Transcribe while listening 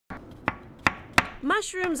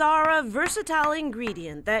Mushrooms are a versatile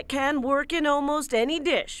ingredient that can work in almost any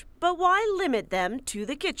dish, but why limit them to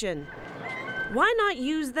the kitchen? Why not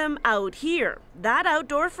use them out here? That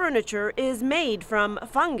outdoor furniture is made from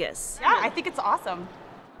fungus. Yeah, I think it's awesome.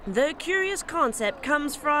 The curious concept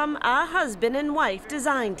comes from a husband and wife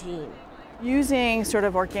design team. Using sort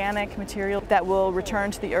of organic material that will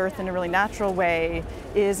return to the earth in a really natural way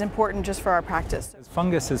is important just for our practice.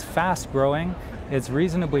 Fungus is fast growing, it's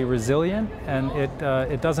reasonably resilient, and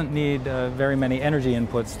it doesn't need very many energy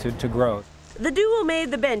inputs to grow. The duo made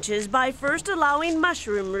the benches by first allowing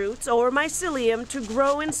mushroom roots or mycelium to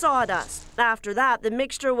grow in sawdust. After that, the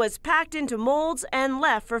mixture was packed into molds and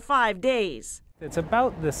left for 5 days. It's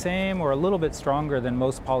about the same or a little bit stronger than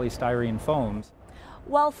most polystyrene foams.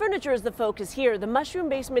 While furniture is the focus here, the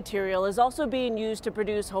mushroom-based material is also being used to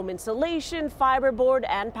produce home insulation, fiberboard,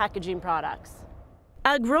 and packaging products.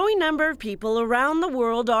 A growing number of people around the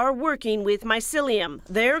world are working with mycelium.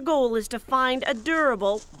 Their goal is to find a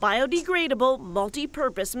durable, biodegradable,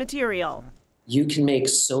 multi-purpose material. You can make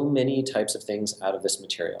so many types of things out of this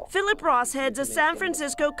material. Philip Ross heads a San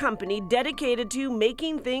Francisco company dedicated to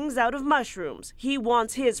making things out of mushrooms. He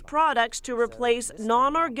wants his products to replace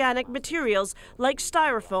non-organic materials like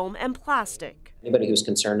styrofoam and plastic. Anybody who's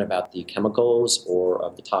concerned about the chemicals or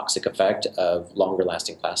of the toxic effect of longer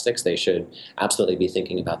lasting plastics, they should absolutely be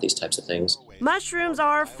thinking about these types of things. Mushrooms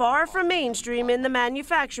are far from mainstream in the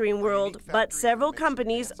manufacturing world, but several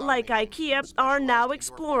companies like IKEA are now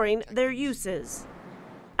exploring their uses.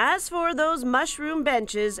 As for those mushroom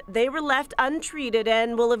benches, they were left untreated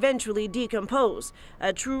and will eventually decompose,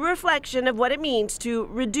 a true reflection of what it means to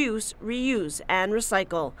reduce, reuse, and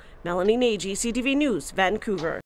recycle. Melanie Nagy, CTV News, Vancouver.